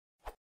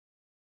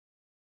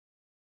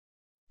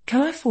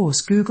Can I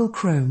force Google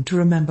Chrome to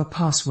remember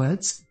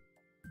passwords?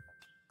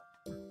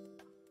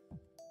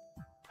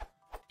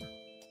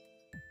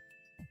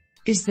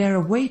 Is there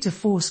a way to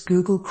force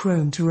Google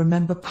Chrome to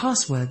remember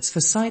passwords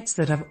for sites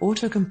that have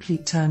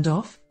autocomplete turned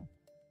off?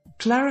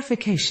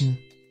 Clarification.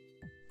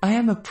 I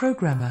am a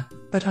programmer,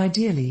 but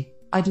ideally,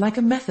 I'd like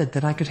a method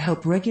that I could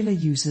help regular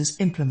users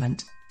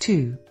implement,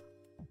 too.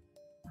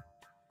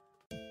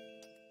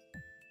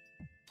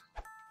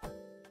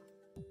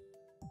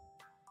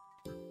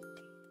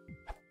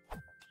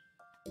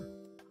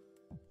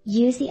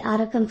 Use the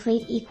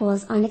autocomplete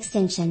equals on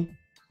extension.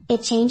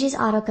 It changes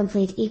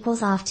autocomplete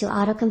equals off to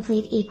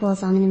autocomplete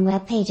equals on in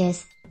web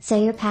pages,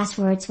 so your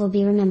passwords will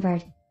be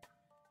remembered.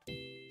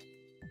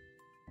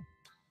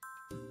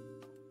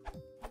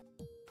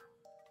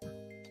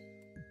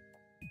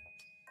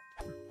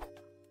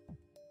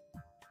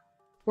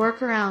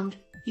 Workaround: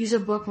 use a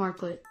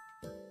bookmarklet.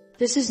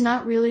 This is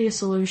not really a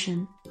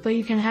solution, but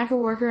you can hack a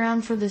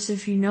workaround for this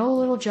if you know a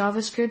little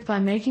JavaScript by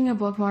making a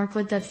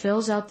bookmarklet that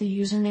fills out the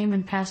username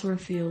and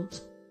password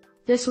fields.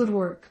 This would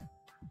work.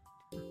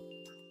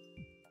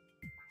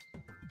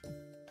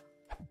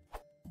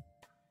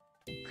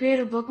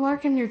 Create a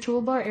bookmark in your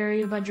toolbar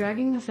area by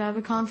dragging the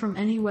favicon from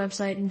any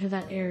website into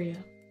that area.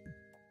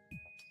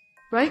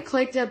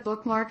 Right-click that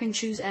bookmark and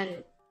choose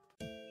Edit.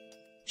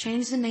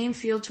 Change the name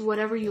field to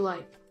whatever you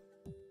like.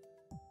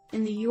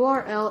 In the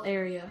URL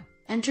area,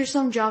 enter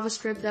some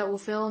JavaScript that will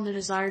fill in the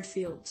desired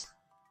fields.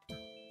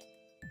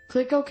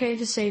 Click OK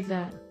to save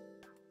that.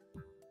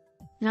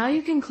 Now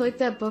you can click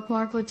that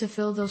bookmarklet to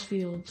fill those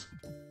fields.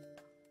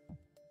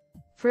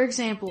 For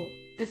example,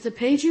 if the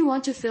page you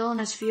want to fill in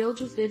has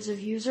fields with vids of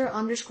user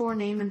underscore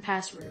name and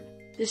password,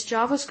 this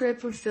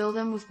JavaScript would fill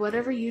them with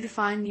whatever you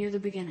define near the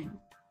beginning.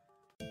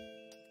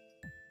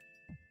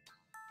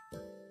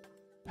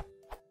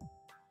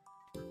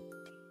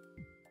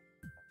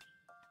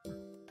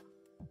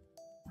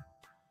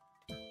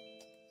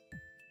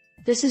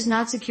 This is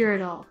not secure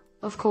at all,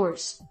 of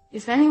course.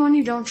 If anyone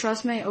you don't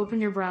trust may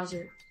open your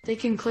browser, they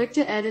can click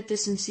to edit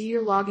this and see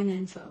your login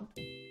info.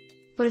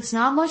 But it's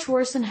not much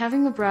worse than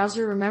having the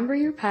browser remember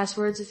your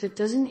passwords if it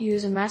doesn't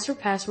use a master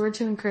password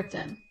to encrypt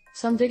them.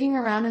 Some digging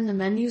around in the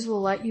menus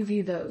will let you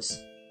view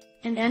those.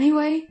 And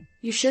anyway,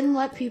 you shouldn't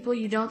let people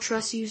you don't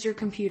trust use your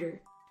computer.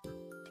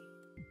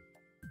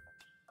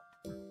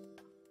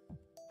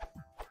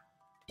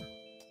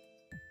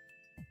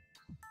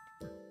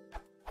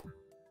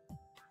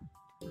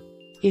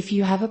 If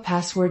you have a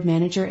password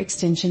manager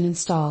extension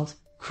installed,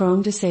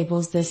 Chrome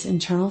disables this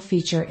internal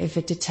feature if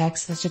it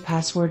detects such a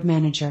password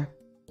manager.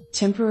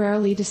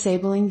 Temporarily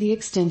disabling the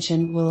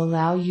extension will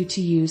allow you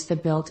to use the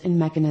built-in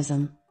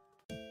mechanism.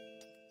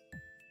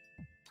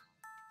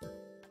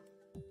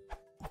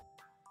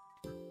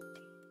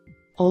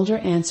 Older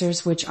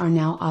answers which are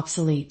now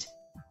obsolete.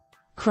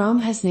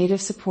 Chrome has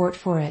native support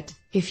for it.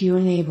 If you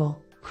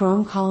enable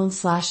Chrome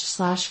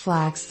 //flags/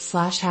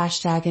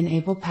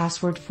 enable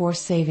password force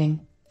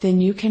saving, then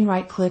you can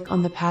right-click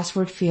on the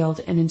password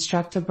field and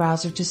instruct the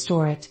browser to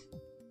store it.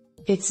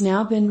 It's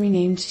now been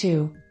renamed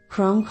to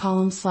Chrome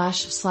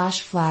 //flags/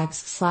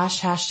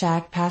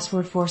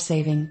 password force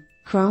saving,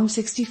 Chrome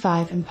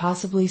 65 and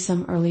possibly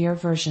some earlier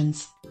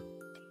versions.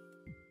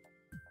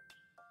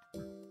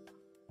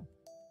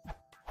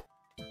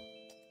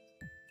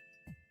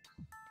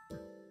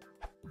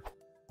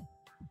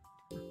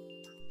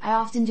 I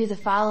often do the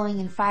following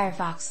in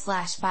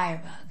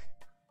Firefox/Firebug.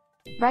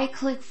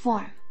 Right-click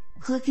Form.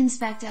 Click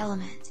Inspect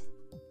Element.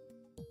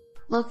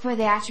 Look for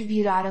the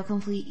attribute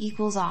autocomplete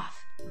equals off,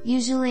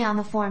 usually on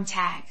the form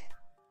tag.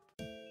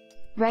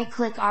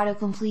 Right-click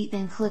autocomplete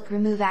then click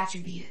Remove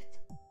Attribute.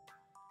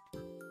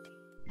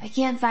 I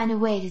can't find a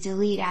way to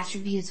delete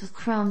attributes with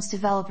Chrome's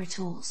developer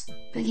tools,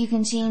 but you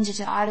can change it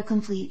to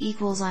autocomplete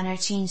equals on or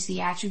change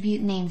the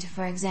attribute name to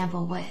for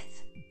example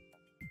width.